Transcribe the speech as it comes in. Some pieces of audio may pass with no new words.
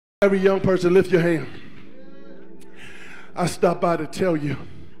Every young person, lift your hand. I stopped by to tell you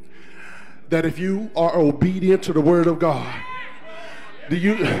that if you are obedient to the word of God,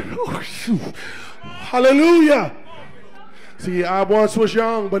 hallelujah. See, I once was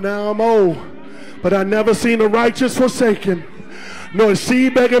young, but now I'm old. But I never seen the righteous forsaken, nor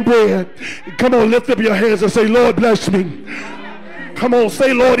seed begging bread. Come on, lift up your hands and say, Lord, bless me. Come on,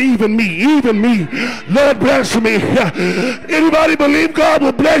 say, Lord, even me. Lord, bless me. Anybody believe God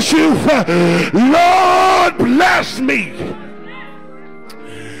will bless you? Lord, bless me.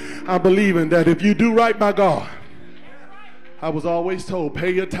 I believe in that if you do right by God, I was always told,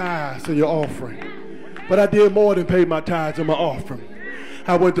 pay your tithes and your offering. But I did more than pay my tithes and my offering.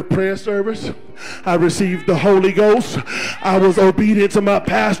 I went to prayer service. I received the Holy Ghost. I was obedient to my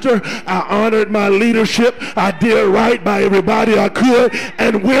pastor. I honored my leadership. I did right by everybody I could.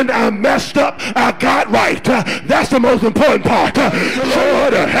 And when I messed up, I got right. That's the most important part.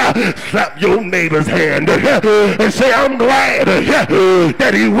 Lord, slap your neighbor's hand and say, I'm glad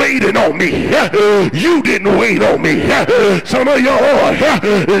that he waited on me. You didn't wait on me. Some of y'all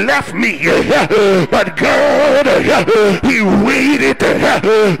left me, but God, he waited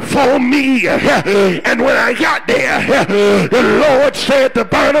for me. And when I got there, the Lord said to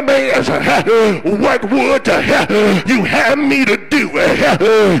Barnabas, what would you have me to do?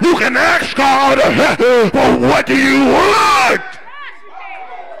 You can ask God for what you want.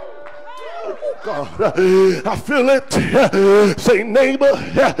 God, I feel it. Say, neighbor,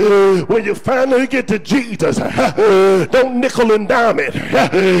 when you finally get to Jesus, don't nickel and dime it.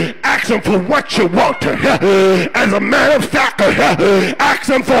 Ask him for what you want. As a matter of fact, ask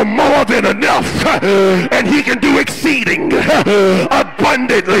him for more than enough, and he can do exceeding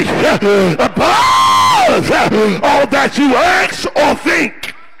abundantly above all that you ask or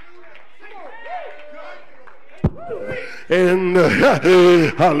think. And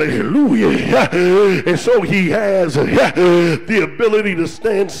hallelujah. And so he has the ability to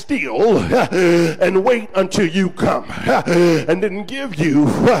stand still and wait until you come and then give you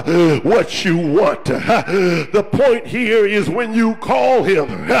what you want. The point here is when you call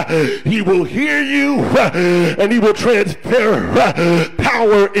him, he will hear you and he will transfer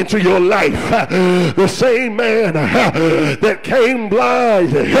power into your life. The same man that came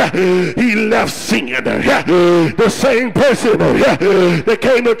blind, he left singing. The same person that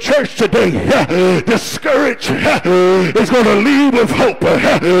came to church today discouraged is going to leave with hope.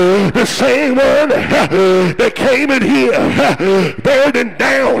 The same one that came in here burdened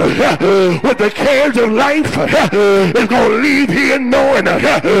down with the cares of life is going to leave here knowing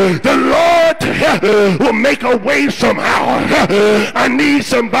the Lord will make a way somehow. I need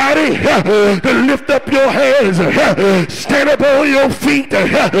somebody to lift up your hands, stand up on your feet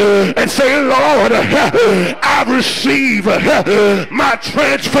and say, Lord, I receive my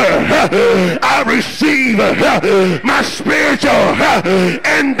transfer. I receive my spiritual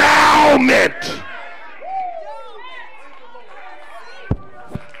endowment.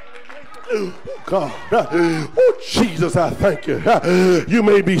 God, oh Jesus, I thank you. You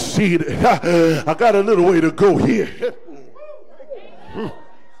may be seated. I got a little way to go here.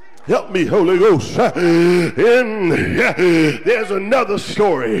 Help me, Holy Ghost. And there's another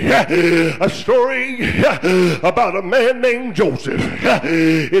story. A story about a man named Joseph.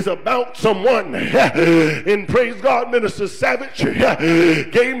 It's about someone. And praise God, Minister Savage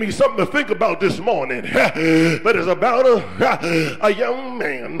gave me something to think about this morning. But it's about a young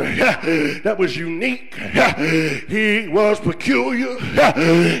man that was unique. He was peculiar.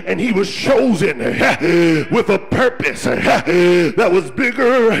 And he was chosen with a purpose that was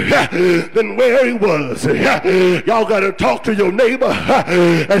bigger than where he was. Y'all gotta talk to your neighbor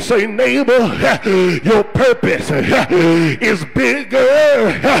and say, neighbor, your purpose is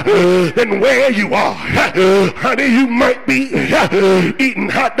bigger than where you are. Honey, you might be eating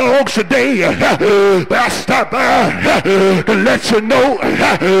hot dogs today, but I stopped by to let you know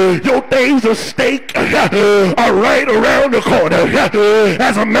your days of steak are right around the corner.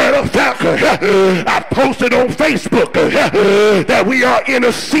 As a matter of fact, I posted on Facebook that we are in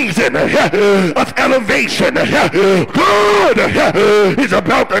a season of elevation. God is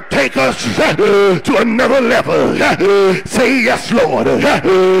about to take us to another level. Say yes, Lord.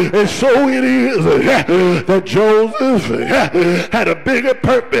 And so it is that Joseph had a bigger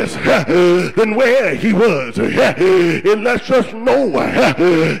purpose than where he was. It lets us know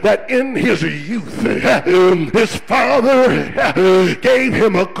that in his youth, his father gave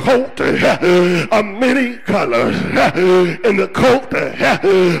him a coat of many colors. And the coat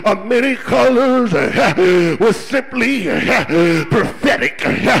of many colors was simply prophetic.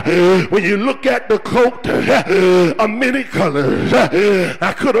 When you look at the coat of many colors,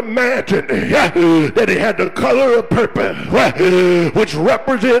 I could imagine that it had the color of purple, which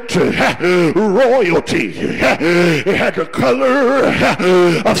represents royalty. It had the color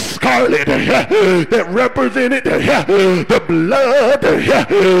of scarlet that represented the blood.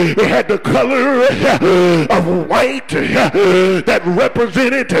 It had the color of white that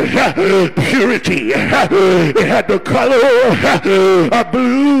represented purity. It had the color of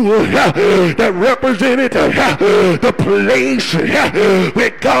blue that represented the place where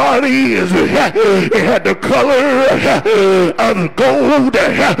God is. It had the color of gold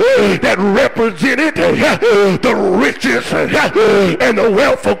that represented the riches and the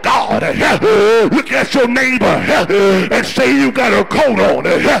wealth of God. Look at your neighbor and say you got a coat on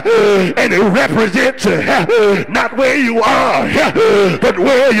and it represents not where you are but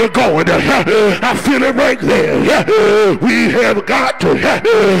where you're going. I feel it right there. We have got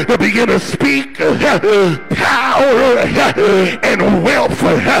to begin to speak power and wealth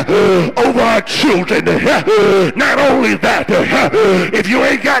over our children. Not only that, if you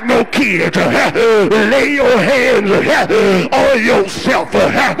ain't got no kids, lay your hands on yourself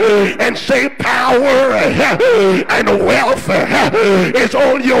and say power and wealth is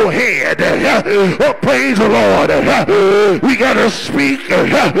on your head. Oh, praise the Lord. We got to speak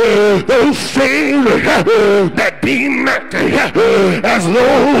those things that be not as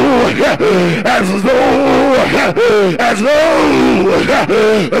though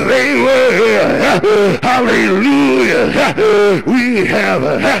they were. Hallelujah. We have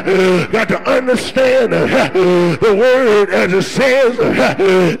got to understand the word as it says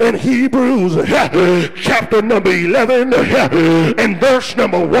in Hebrews chapter number 11 and verse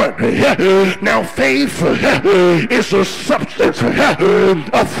number 1. Now faith is the substance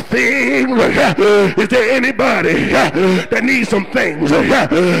of things. Is there anybody that needs some things?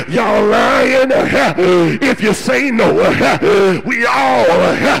 Y'all lying if you say no. We all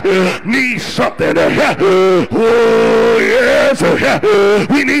need something. Oh yes,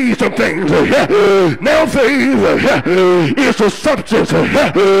 we need some things. Now faith is the substance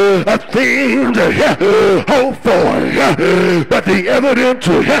of things hoped for, but the evidence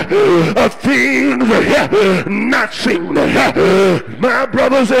of things not seen. My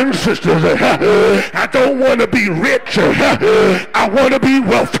brothers and sisters, I don't want to be rich. I want to be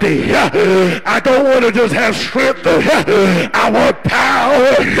wealthy. I don't want to just have strength. I want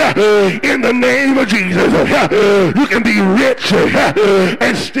power in the name of Jesus. You can be rich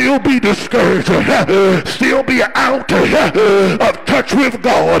and still be discouraged, still be out of touch with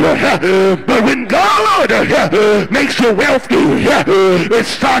God. But when God makes you wealthy, it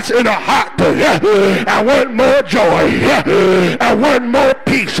starts in a heart. I want more joy. I want more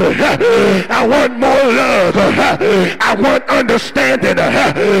peace. I want more love. I want understanding.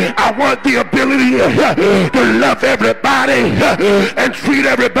 I want the ability to love everybody and treat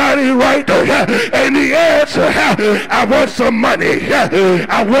everybody right. And the answer, I want some money.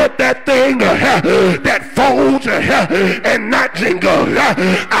 I want that thing that folds and not jingle.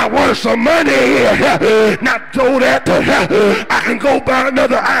 I want some money, not so that I can go buy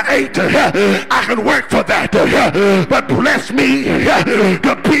another i8. I can work for that. But bless me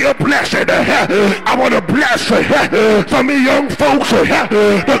to be a blessing. I want to bless some of you young folks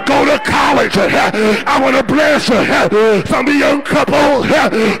to go to college. I want to bless some of you young couples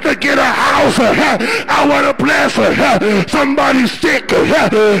to get a house. I want to bless somebody sick to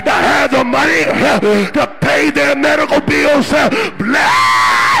have the money to pay their medical bills.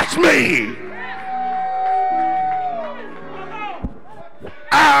 Bless me.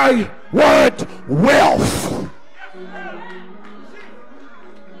 I want wealth.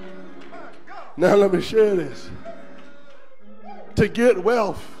 Now let me share this. To get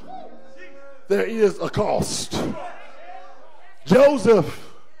wealth, there is a cost.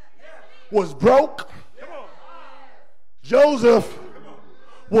 Joseph was broke. Joseph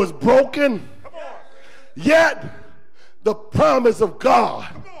was broken. Yet the promise of God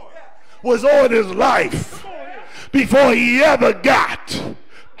was on his life before he ever got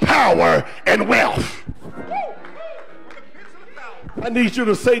power and wealth. I need you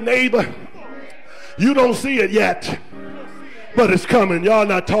to say, neighbor, you don't see it yet, but it's coming. Y'all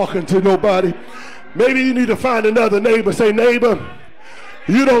not talking to nobody. Maybe you need to find another neighbor. Say, neighbor,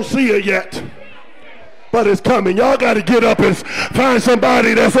 you don't see it yet, but it's coming. Y'all got to get up and find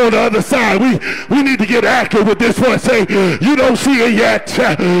somebody that's on the other side. We need to get active with this one. Say, you don't see it yet,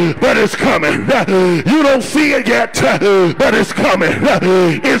 but it's coming. You don't see it yet, but it's coming.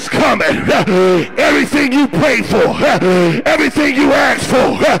 It's coming. Everything you pray for, everything you ask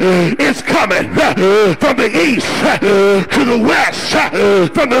for, it's coming. From the east to the west,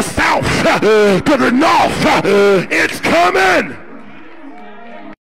 from the south to the north, it's coming.